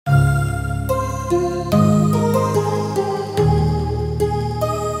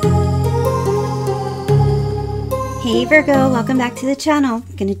Hey Virgo, welcome back to the channel.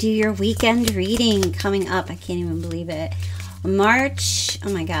 I'm gonna do your weekend reading coming up. I can't even believe it. March, oh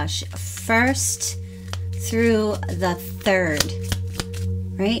my gosh, 1st through the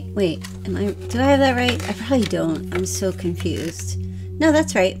 3rd. Right? Wait, do I have that right? I probably don't. I'm so confused. No,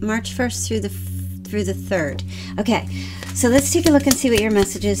 that's right. March 1st through the 3rd. Okay, so let's take a look and see what your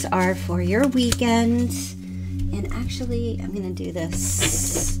messages are for your weekend. And actually, I'm gonna do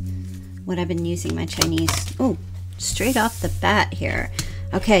this. What I've been using my Chinese. Oh, straight off the bat here.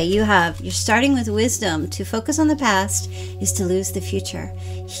 Okay, you're starting with wisdom. To focus on the past is to lose the future.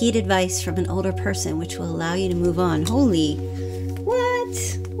 Heed advice from an older person, which will allow you to move on. Holy,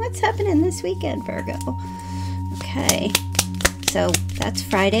 what's happening this weekend, Virgo? Okay, so that's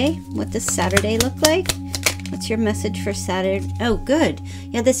Friday. What does Saturday look like? What's your message for Saturday? Oh, good.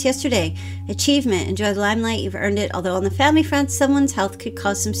 You had this yesterday. Achievement. Enjoy the limelight. You've earned it. Although on the family front, someone's health could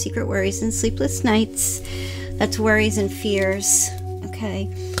cause some secret worries and sleepless nights. That's worries and fears.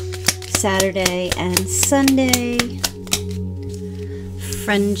 Okay. Saturday and Sunday.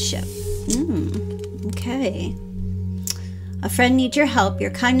 Friendship. Okay. A friend needs your help.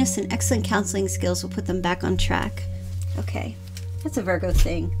 Your kindness and excellent counseling skills will put them back on track. Okay. That's a Virgo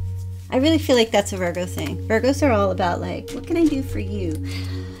thing. I really feel like that's a Virgo thing. Virgos are all about like, what can I do for you?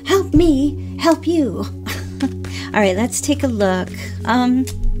 Help me, help you. All right, let's take a look.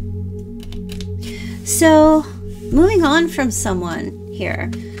 So moving on from someone here,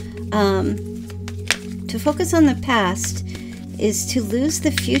 to focus on the past is to lose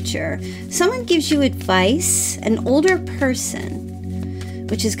the future. Someone gives you advice, an older person,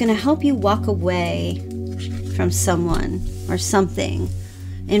 which is going to help you walk away from someone or something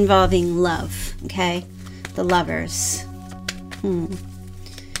involving love. Okay, the Lovers.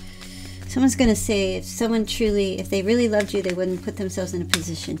 Someone's gonna say if they really loved you, they wouldn't put themselves in a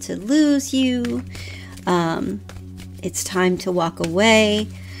position to lose you. It's time to walk away.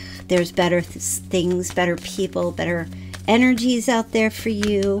 There's better things, better people, better energies out there for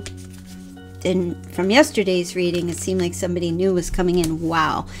you. And from yesterday's reading, it seemed like somebody new was coming in.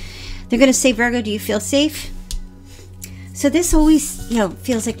 Wow. They're gonna say, Virgo, do you feel safe? So this always,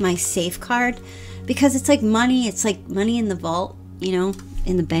 feels like my safe card, because it's like money. It's like money in the vault, in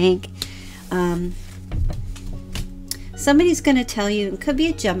the bank. Somebody's going to tell you, it could be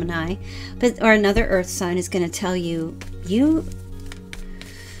a Gemini, or another Earth sign is going to tell you, you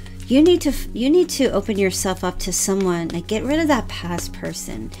need to open yourself up to someone. Like, get rid of that past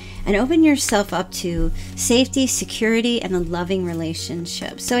person and open yourself up to safety, security, and a loving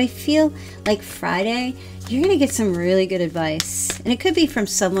relationship. So I feel like Friday, you're going to get some really good advice. And it could be from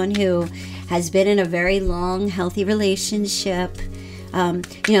someone who has been in a very long, healthy relationship.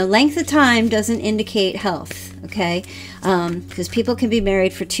 Length of time doesn't indicate health, okay? Because people can be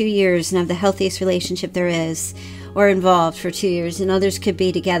married for 2 years and have the healthiest relationship there is, or involved for 2 years, and others could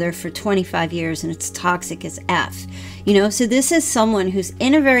be together for 25 years and it's toxic as F. So this is someone who's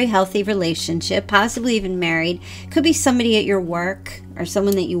in a very healthy relationship, possibly even married. Could be somebody at your work or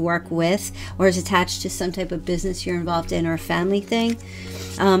someone that you work with, or is attached to some type of business you're involved in, or a family thing.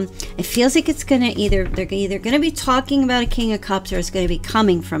 It feels like it's gonna they're either gonna be talking about a King of Cups, or it's gonna be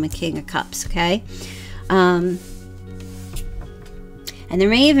coming from a King of Cups, okay? And there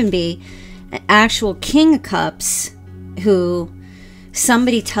may even be an actual King of Cups who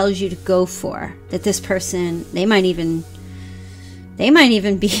somebody tells you to go for. That this person, it might even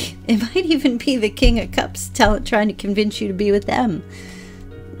be the King of Cups trying to convince you to be with them,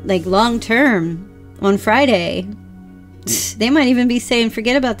 like long term on Friday. They might even be saying,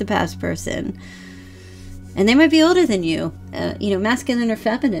 forget about the past person, and they might be older than you, masculine or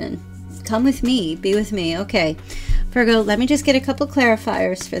feminine. Come with me, be with me. Okay, Virgo, let me just get a couple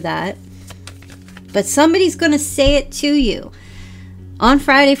clarifiers for that. But somebody's going to say it to you on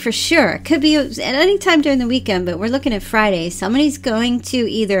Friday for sure. It could be at any time during the weekend, but we're looking at Friday. Somebody's going to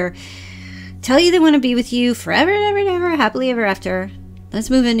either tell you they want to be with you forever and ever and ever, happily ever after. Let's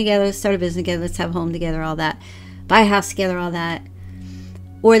move in together, let's start a business together, let's have a home together, all that. Buy a house together, all that.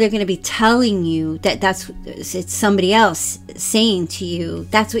 Or they're going to be telling you that it's somebody else saying to you,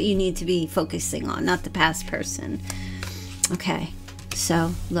 that's what you need to be focusing on, not the past person. Okay,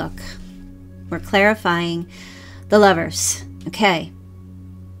 so look, we're clarifying the Lovers. Okay.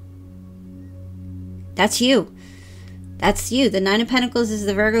 That's you. That's you. The Nine of Pentacles is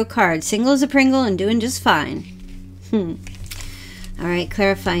the Virgo card. Single as a Pringle and doing just fine. All right,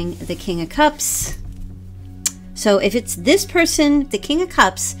 clarifying the King of Cups. So if it's this person, the King of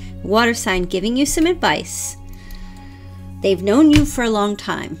Cups, water sign, giving you some advice, they've known you for a long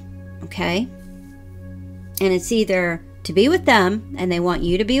time, okay? And it's either to be with them and they want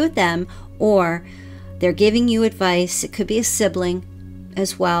you to be with them, or They're giving you advice. It could be a sibling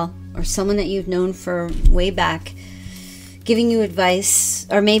as well, or someone that you've known for way back, giving you advice,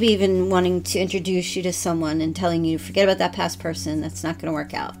 or maybe even wanting to introduce you to someone and telling you, forget about that past person. That's not going to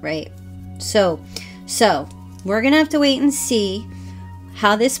work out, right? So we're going to have to wait and see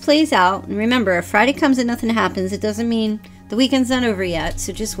how this plays out. And remember, if Friday comes and nothing happens, it doesn't mean the weekend's not over yet.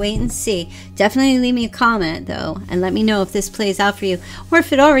 So just wait and see. Definitely leave me a comment, though, and let me know if this plays out for you, or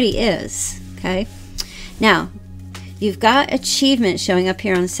if it already is, okay? Now, you've got achievement showing up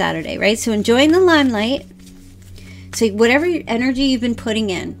here on Saturday, right? So enjoying the limelight. So whatever energy you've been putting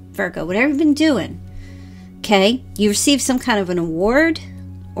in, Virgo, whatever you've been doing, okay? You receive some kind of an award,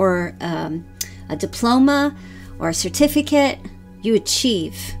 or a diploma, or a certificate. You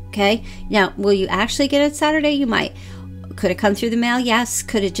achieve, okay? Now, will you actually get it Saturday? You might. Could it come through the mail? Yes.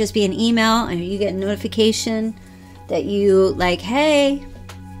 Could it just be an email and you get a notification that you like, hey,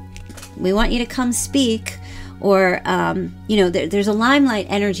 we want you to come speak? Or, you know, there's a limelight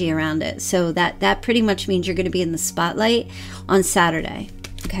energy around it. So that pretty much means you're going to be in the spotlight on Saturday,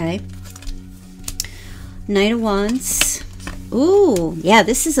 okay? Knight of Wands. Ooh, yeah,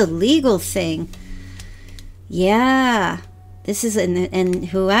 this is a legal thing. Yeah. This is, and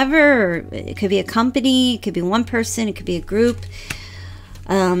whoever, it could be a company, it could be one person, it could be a group.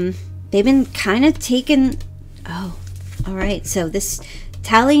 They've been kind of taken, oh, all right. So this,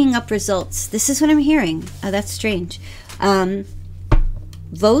 tallying up results. This is what I'm hearing. Oh, that's strange.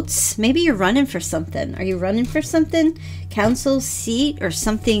 Votes, maybe you're running for something. Are you running for something? Council seat or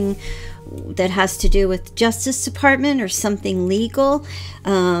something that has to do with Justice Department or something legal.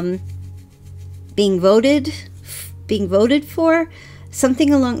 Being voted for,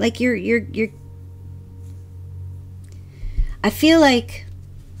 something along, like you're I feel like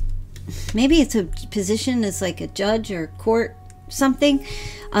maybe it's a position as like a judge or court, something.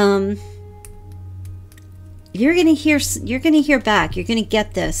 You're gonna hear back. You're gonna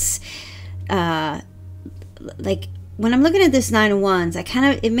get this. Like when I'm looking at this Nine of Wands,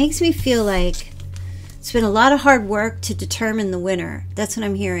 it makes me feel like it's been a lot of hard work to determine the winner. That's what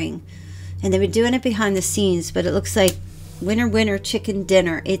I'm hearing. And they've been doing it behind the scenes, but it looks like winner, winner, chicken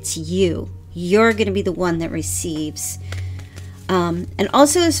dinner. It's you. You're going to be the one that receives. And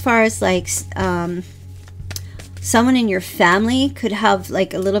also as far as like someone in your family could have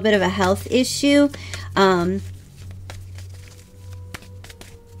like a little bit of a health issue.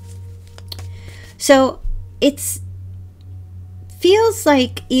 So feels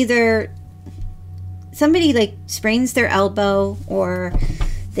like either somebody like sprains their elbow or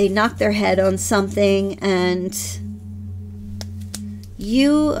they knock their head on something and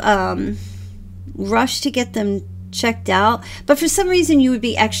you rush to get them checked out, but for some reason you would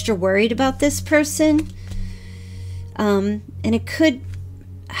be extra worried about this person. And it could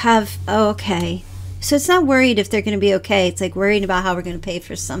have, oh, okay. So it's not worried if they're going to be okay. It's like worried about how we're going to pay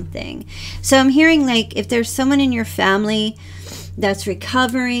for something. So I'm hearing like if there's someone in your family that's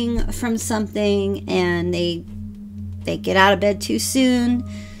recovering from something and they get out of bed too soon,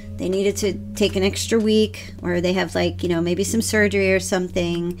 they needed to take an extra week, or they have like, you know, maybe some surgery or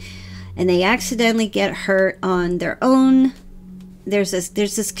something, and they accidentally get hurt on their own. There's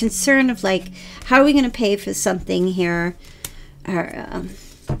this concern of like, how are we going to pay for something here? Or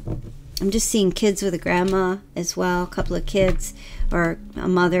I'm just seeing kids with a grandma as well, a couple of kids, or a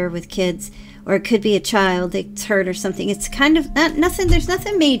mother with kids, or it could be a child that's hurt or something. It's kind of nothing. There's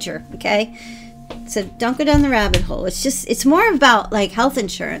nothing major, okay? So don't go down the rabbit hole. It's just, it's more about like health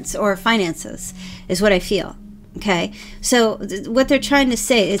insurance or finances is what I feel. Okay. So what they're trying to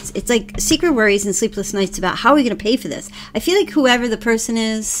say, it's like secret worries and sleepless nights about how are we going to pay for this? I feel like whoever the person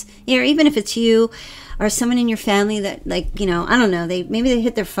is, or even if it's you or someone in your family that like, you know, I don't know, maybe they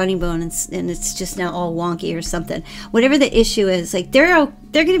hit their funny bone and it's just now all wonky or something. Whatever the issue is, like they're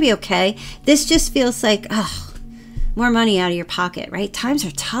going to be okay. This just feels like, oh, more money out of your pocket, right? Times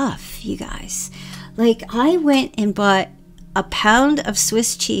are tough, you guys. Like I went and bought a pound of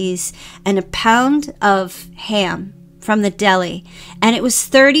Swiss cheese and a pound of ham from the deli, and it was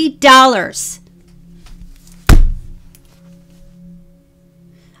 $30.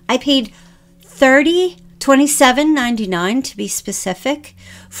 I paid $27.99 to be specific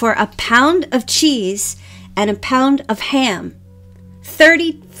for a pound of cheese and a pound of ham.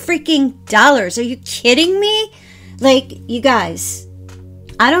 $30 freaking dollars. Are you kidding me? Like, you guys,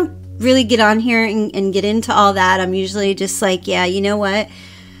 I don't really get on here and get into all that. I'm usually just like, yeah, you know what?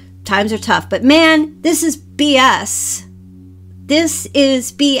 Times are tough. But man, this is BS. This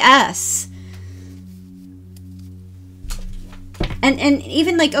is BS. And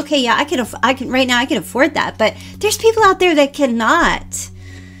even like, okay, yeah, I can right now I can afford that, but there's people out there that cannot.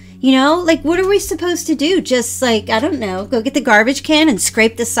 You know, like, what are we supposed to do? Just, like, I don't know, go get the garbage can and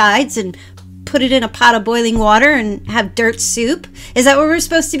scrape the sides and put it in a pot of boiling water and have dirt soup? Is that what we're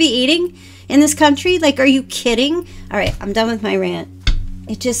supposed to be eating in this country? Like, are you kidding? All right, I'm done with my rant.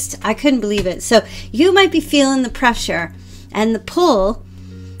 I couldn't believe it. So you might be feeling the pressure and the pull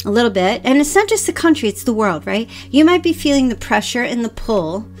a little bit. And it's not just the country, it's the world, right? You might be feeling the pressure and the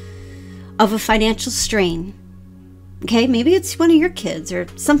pull of a financial strain. Okay, maybe it's one of your kids or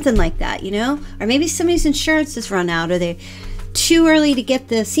something like that, you know? Or maybe somebody's insurance has run out, or they're too early to get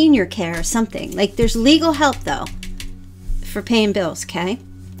the senior care or something. Like, there's legal help, though, for paying bills, okay?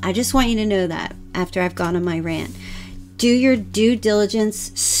 I just want you to know that after I've gone on my rant. Do your due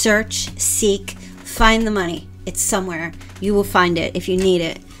diligence, search, seek, find the money. It's somewhere. You will find it if you need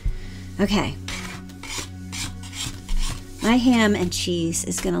it. Okay. My ham and cheese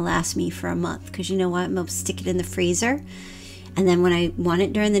is going to last me for a month, because you know what? I'm going to stick it in the freezer. And then when I want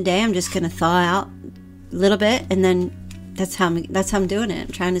it during the day, I'm just going to thaw out a little bit. And then that's how I'm doing it.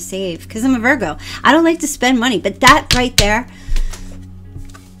 I'm trying to save, because I'm a Virgo. I don't like to spend money. But that right there,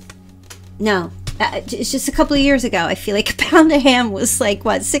 no. It's just a couple of years ago. I feel like a pound of ham was like,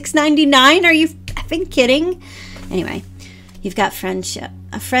 what, $6.99? Are you effing kidding? Anyway, you've got friendship.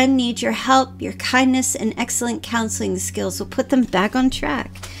 A friend needs your help, your kindness, and excellent counseling skills will put them back on track.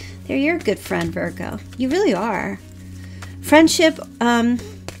 You're a good friend, Virgo. You really are. Friendship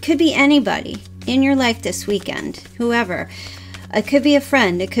could be anybody in your life this weekend, whoever. It could be a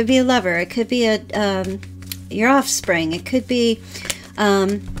friend. It could be a lover. It could be your offspring. It could be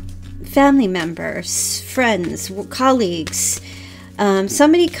family members, friends, colleagues.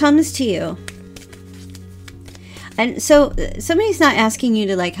 Somebody comes to you. And so somebody's not asking you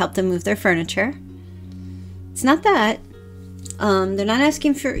to, like, help them move their furniture. It's not that. They're not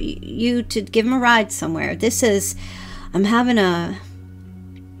asking for you to give them a ride somewhere. This is, I'm having a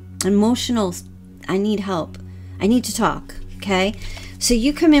emotional, I need help. I need to talk, okay? So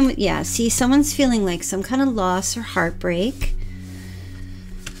you come in with, yeah, see, someone's feeling like some kind of loss or heartbreak.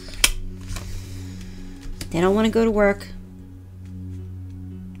 They don't want to go to work.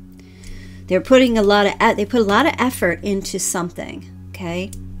 They put a lot of effort into something,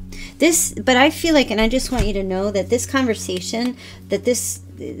 okay? But I feel like, and I just want you to know that this conversation, that this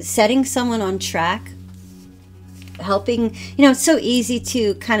setting someone on track, helping, you know, it's so easy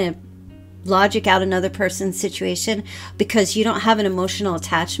to kind of logic out another person's situation because you don't have an emotional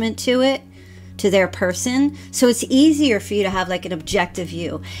attachment to it, to their person. So it's easier for you to have like an objective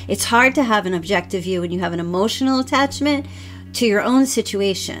view. It's hard to have an objective view when you have an emotional attachment to your own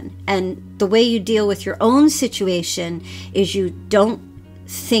situation. And the way you deal with your own situation is you don't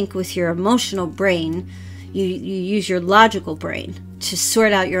think with your emotional brain. You use your logical brain to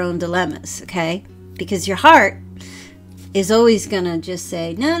sort out your own dilemmas, okay? Because your heart is always gonna just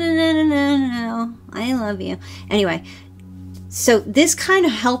say, no, no, no, no, no, no, I love you. Anyway, so this kind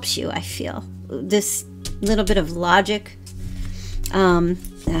of helps you, I feel. This little bit of logic,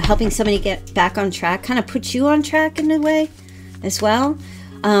 helping somebody get back on track, kind of puts you on track in a way as well.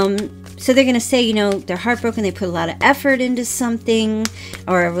 So they're going to say, you know, they're heartbroken. They put a lot of effort into something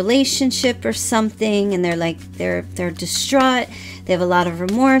or a relationship or something. And they're like, they're distraught. They have a lot of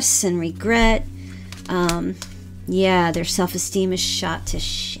remorse and regret. Yeah, their self-esteem is shot to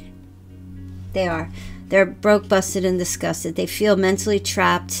shit. They are. They're broke, busted, and disgusted. They feel mentally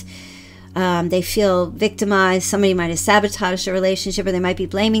trapped. They feel victimized. Somebody might have sabotaged a relationship, or they might be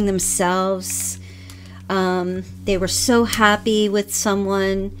blaming themselves. They were so happy with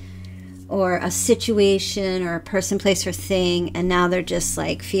someone or a situation or a person, place, or thing, and now they're just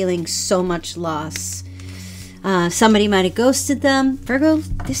like feeling so much loss. Somebody might have ghosted them. Virgo,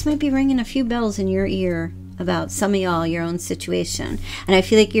 this might be ringing a few bells in your ear about some of y'all, your own situation. And I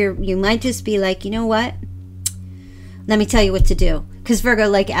feel like you might just be like, you know what? Let me tell you what to do. Because Virgo,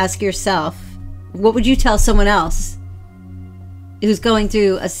 like, ask yourself, what would you tell someone else who's going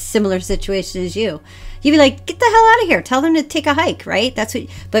through a similar situation as you? You'd be like, get the hell out of here. Tell them to take a hike, right? That's what.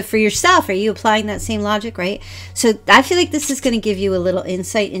 But for yourself, are you applying that same logic, right? So I feel like this is going to give you a little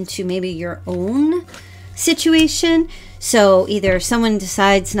insight into maybe your own situation. So either someone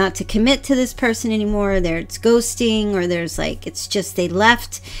decides not to commit to this person anymore, there's ghosting, or there's like, it's just they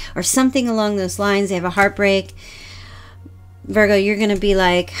left, or something along those lines. They have a heartbreak. Virgo, you're going to be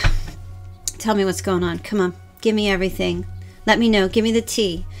like, tell me what's going on. Come on, give me everything. Let me know. Give me the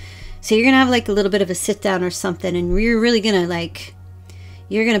tea. So you're going to have like a little bit of a sit down or something, and you're really going to like,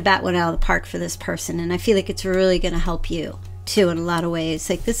 you're going to bat one out of the park for this person. And I feel like it's really going to help you too in a lot of ways.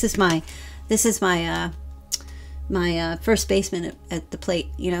 Like this is my first baseman at the plate,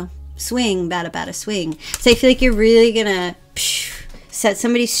 you know, swing, bada, bada, swing. So I feel like you're really going to set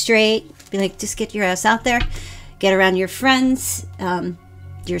somebody straight. Be like, just get your ass out there. Get around your friends,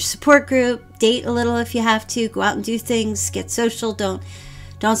 your support group. Date a little if you have to. Go out and do things. Get social. Don't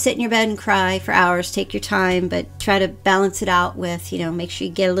sit in your bed and cry for hours. Take your time, but try to balance it out with, make sure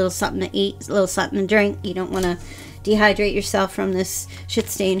you get a little something to eat, a little something to drink. You don't want to dehydrate yourself from this shit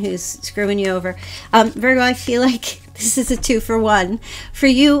stain who's screwing you over. Virgo, I feel like this is a 2-for-1 for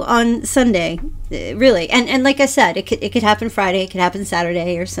you on Sunday, really. And like I said, it could happen Friday, it could happen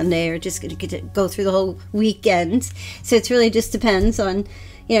Saturday or Sunday, or just go through the whole weekend. So it's really just depends on,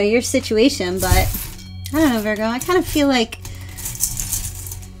 your situation. But I don't know, Virgo, I kind of feel like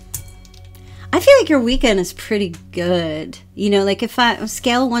your weekend is pretty good. Like if I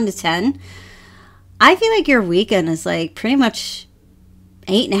scale 1 to 10, I feel like your weekend is like pretty much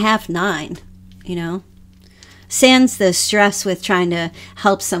 8.5, 9, Sans the stress with trying to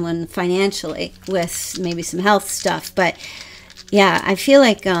help someone financially with maybe some health stuff. But yeah, I feel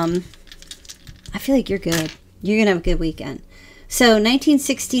like you're good. You're going to have a good weekend. So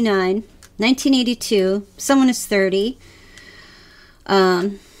 1969, 1982, someone is 30.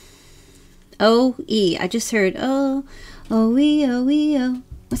 O-E. I just heard, O-E, O-E, O.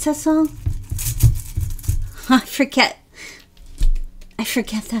 What's that song? I forget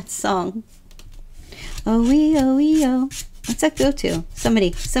that song. O-E, O-E, O. What's that go to?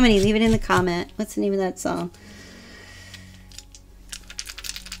 Somebody leave it in the comment. What's the name of that song?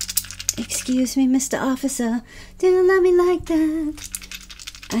 Excuse me, Mr. Officer. Didn't love me like that.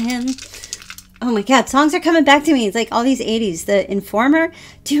 I am... Oh my God, songs are coming back to me. It's like all these 80s. The Informer.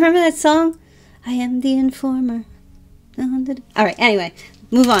 Do you remember that song? I am the Informer. All right, anyway.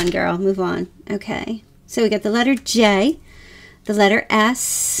 Move on, girl. Move on. Okay. So we got the letter J, the letter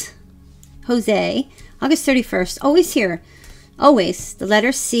S, Jose, August 31st. Always here. Always. The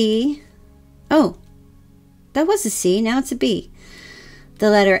letter C. Oh, that was a C. Now it's a B. The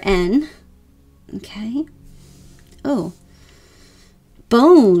letter N. Okay. Oh.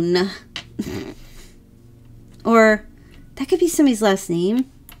 Bone. Or that could be somebody's last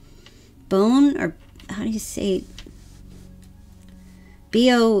name. Bone, or how do you say it?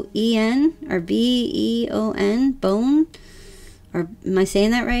 B-O-E-N or B-E-O-N, bone, or am I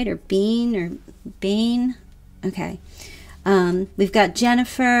saying that right? Or bean or bane? Okay. We've got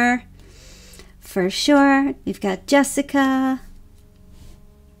Jennifer for sure. We've got Jessica.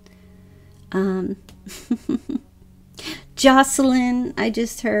 Jocelyn, I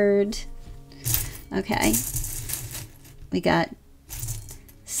just heard. Okay. We got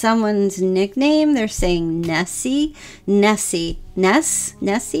someone's nickname. They're saying Nessie. Nessie.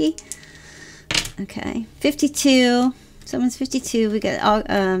 Nessie. Okay. 52. Someone's 52. We got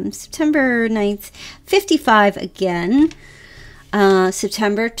September 9th. 55 again.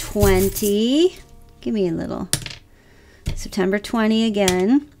 September 20. Give me a little. September 20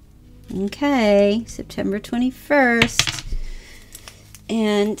 again. Okay. September 21st.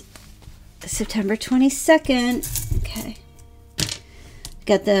 And September 22nd. Okay.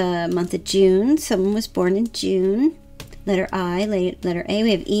 Got the month of June. Someone was born in June. Letter I, letter A.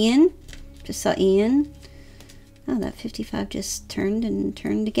 We have Ian. Just saw Ian. Oh, that 55 just turned and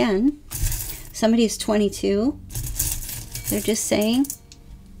turned again. Somebody is 22. They're just saying.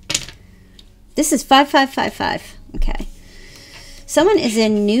 This is 5555. Okay. Someone is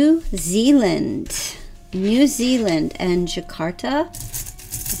in New Zealand. New Zealand and Jakarta.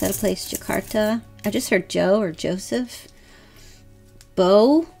 Is that a place? Jakarta. I just heard Joe or Joseph.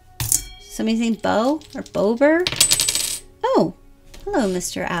 Bo. Somebody's named Bo or Bober. Oh, hello,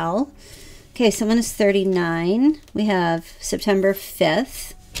 Mr. Owl. Okay, someone is 39. We have September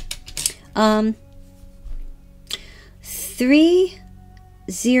 5th.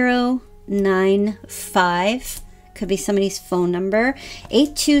 3095 could be somebody's phone number.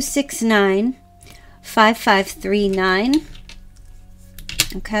 8269-5539.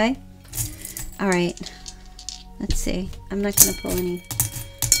 Okay. All right. Let's see. I'm not going to pull any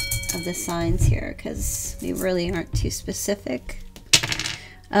of the signs here because we really aren't too specific.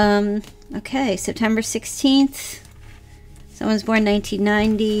 Okay, September 16th. Someone's born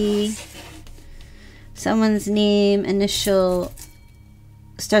 1990. Someone's name, initial,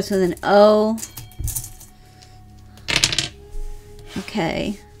 starts with an O.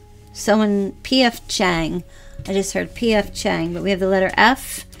 Okay. Someone, P.F. Chang. I just heard P.F. Chang, but we have the letter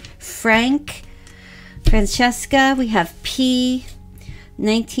F. Frank. Francesca. We have P.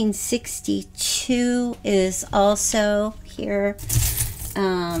 1962 is also here.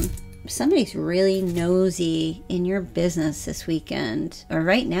 Somebody's really nosy in your business this weekend, or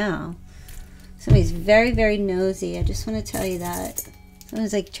right now. Somebody's very, very nosy. I just want to tell you that.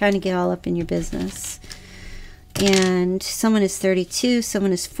 Someone's like trying to get all up in your business. And someone is 32,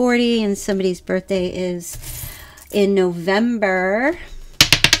 someone is 40, and somebody's birthday is in November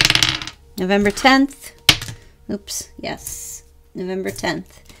 10th. Oops, yes, November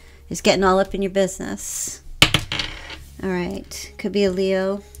 10th is getting all up in your business. All right, could be a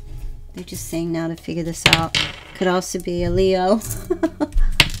Leo. They're just saying now to figure this out. Could also be a Leo.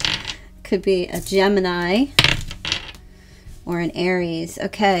 Could be a Gemini or an Aries.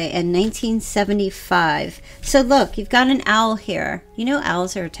 Okay, and 1975. So look, you've got an owl here. You know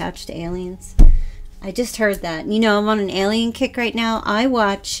owls are attached to aliens? I just heard that. You know, I'm on an alien kick right now. I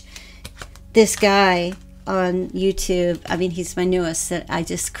watch this guy on YouTube. I mean, he's my newest that I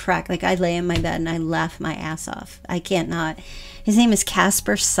just crack. Like, I lay in my bed and I laugh my ass off. I can't not. His name is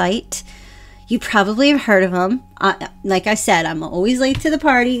Casper Sight. You probably have heard of him. Like I said, I'm always late to the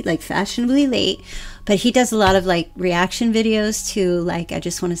party, like fashionably late. But he does a lot of like reaction videos to, like, I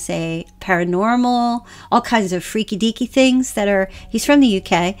just want to say paranormal, all kinds of freaky deaky things that are, he's from the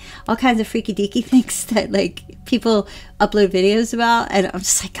UK, all kinds of freaky deaky things that like people upload videos about. And I'm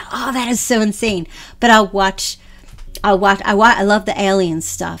just like, oh, that is so insane. But I love the alien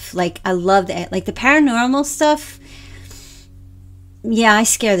stuff. Like, I love the paranormal stuff. Yeah, I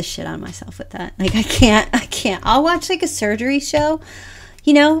scare the shit out of myself with that. Like, I can't. I'll watch like a surgery show.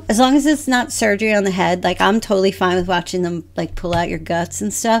 You know, as long as it's not surgery on the head, like, I'm totally fine with watching them, like, pull out your guts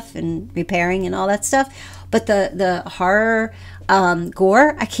and stuff and repairing and all that stuff. But the horror,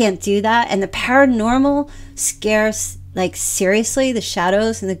 gore, I can't do that. And the paranormal scares, like, seriously, the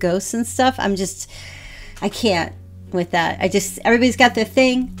shadows and the ghosts and stuff, I can't with that. Everybody's got their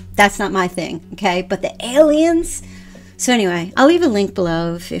thing. That's not my thing, okay? But the aliens. So anyway, I'll leave a link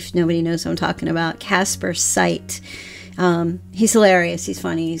below if nobody knows what I'm talking about. Casper Sight. He's hilarious. He's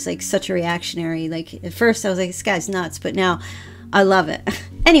funny. He's like such a reactionary. Like, at first I was like, this guy's nuts, but now I love it.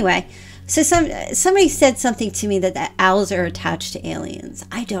 Anyway, so somebody said something to me that the owls are attached to aliens.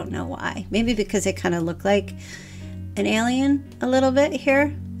 I don't know why. Maybe because they kind of look like an alien a little bit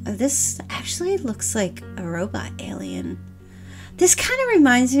here. This actually looks like a robot alien. This kind of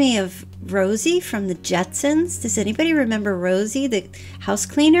reminds me of Rosie from the Jetsons. Does anybody remember Rosie, the house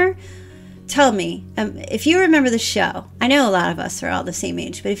cleaner? Tell me, if you remember the show. I know a lot of us are all the same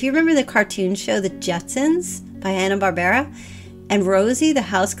age, but if you remember the cartoon show, The Jetsons by Hanna-Barbera, and Rosie, the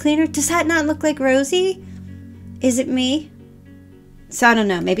house cleaner, does that not look like Rosie? Is it me? So I don't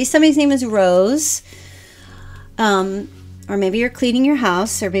know. Maybe somebody's name is Rose, or maybe you're cleaning your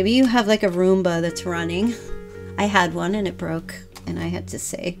house, or maybe you have like a Roomba that's running. I had one and it broke, and I had to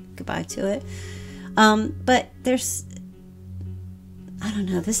say goodbye to it. But there's, I don't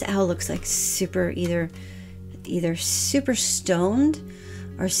know, this owl looks like super, either super stoned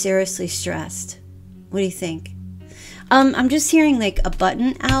or seriously stressed. What do you think? I'm just hearing like a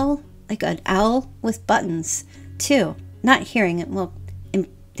button owl, like an owl with buttons too. Not hearing it. Well, the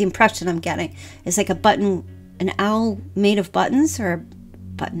impression I'm getting is like an owl made of buttons, or a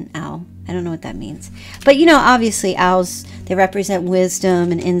button owl. I don't know what that means. But you know, obviously owls, they represent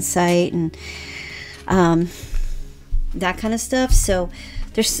wisdom and insight and that kind of stuff. So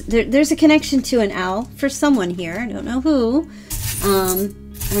there's a connection to an owl for someone here. I don't know who. I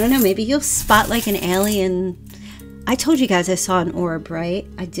don't know. Maybe you'll spot like an alien. I told you guys I saw an orb, right?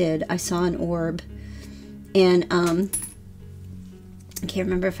 I did. I saw an orb. And I can't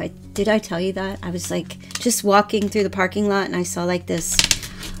remember if did I tell you that? I was like just walking through the parking lot and I saw like this.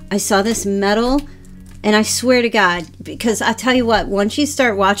 I saw this metal, and I swear to God, because I tell you what, once you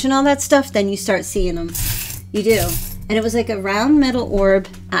start watching all that stuff, then you start seeing them. You do. And it was like a round metal orb.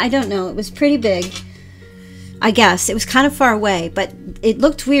 I don't know. It was pretty big. I guess it was kind of far away, but it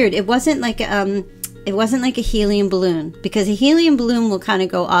looked weird. It wasn't like a helium balloon, because a helium balloon will kind of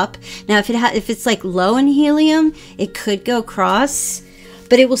go up. Now, if it's like low in helium, it could go across,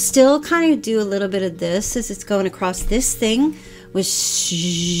 but it will still kind of do a little bit of this as it's going across. This thing was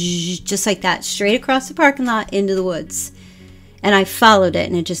just like that, straight across the parking lot into the woods. And I followed it,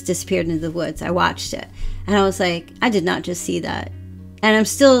 and it just disappeared into the woods. I watched it, and I was like, I did not just see that. And I'm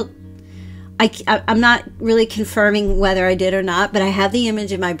still, I'm not really confirming whether I did or not, but I have the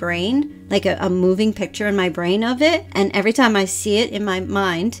image in my brain, like a moving picture in my brain of it. And every time I see it in my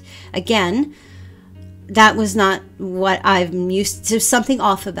mind, again, that was not what I'm used to. Something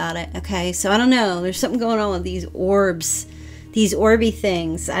off about it, okay? So I don't know. There's something going on with these orbs. These orby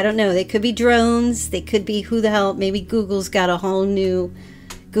things. I don't know. They could be drones. They could be who the hell. Maybe Google's got a whole new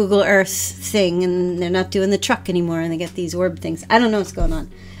Google Earth thing, and they're not doing the truck anymore, and they get these orb things. I don't know what's going on.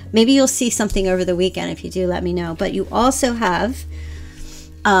 Maybe you'll see something over the weekend. If you do, let me know. But you also have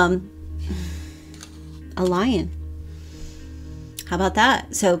a lion. How about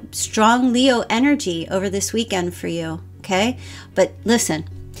that? So strong Leo energy over this weekend for you, okay? But listen,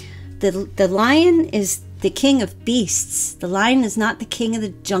 the lion is the king of beasts. The lion is not the king of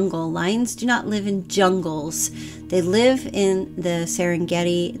the jungle. Lions do not live in jungles. They live in the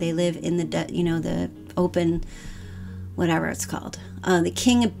Serengeti. They live in the, you know, the open, whatever it's called. The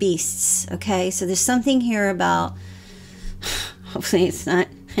king of beasts, okay? So there's something here about, hopefully it's not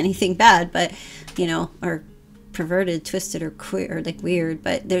anything bad, but, you know, or perverted, twisted, or queer, or like weird,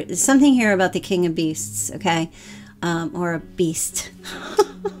 but there's something here about the king of beasts, okay? Or a beast.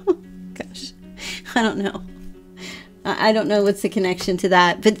 Gosh, I don't know. I don't know what's the connection to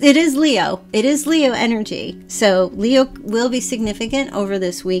that, but it is Leo. It is Leo energy. So Leo will be significant over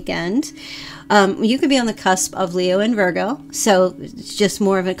this weekend. You could be on the cusp of Leo and Virgo, so it's just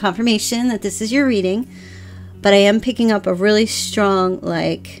more of a confirmation that this is your reading. But I am picking up a really strong,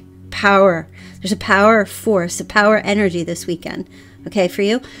 like, power. There's a power force, a power energy this weekend, okay, for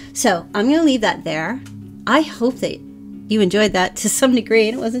you. So I'm going to leave that there. I hope that you enjoyed that to some degree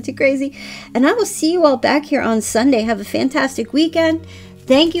and it wasn't too crazy. And I will see you all back here on Sunday. Have a fantastic weekend.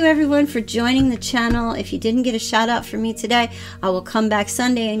 Thank you, everyone, for joining the channel. If you didn't get a shout out from me today, I will come back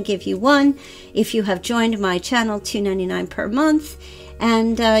Sunday and give you one. If you have joined my channel, $2.99 per month.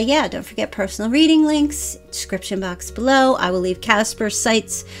 And yeah, don't forget personal reading links, description box below. I will leave Casper's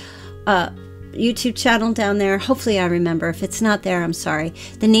Sight's YouTube channel down there. Hopefully I remember. If it's not there, I'm sorry.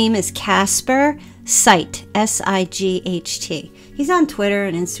 The name is Casper Sight, S-I-G-H-T. He's on Twitter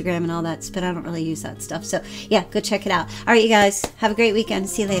and Instagram and all that, but I don't really use that stuff. So yeah, go check it out. All right, you guys, have a great weekend.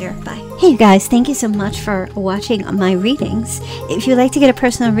 See you later. Bye. Hey, you guys, thank you so much for watching my readings. If you'd like to get a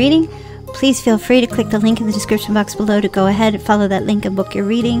personal reading, please feel free to click the link in the description box below to go ahead and follow that link and book your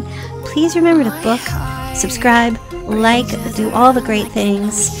reading. Please remember to book, subscribe, like, do all the great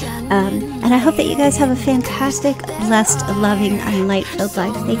things. And I hope that you guys have a fantastic, blessed, loving, and light-filled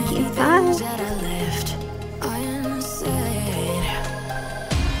life. Thank you. Bye.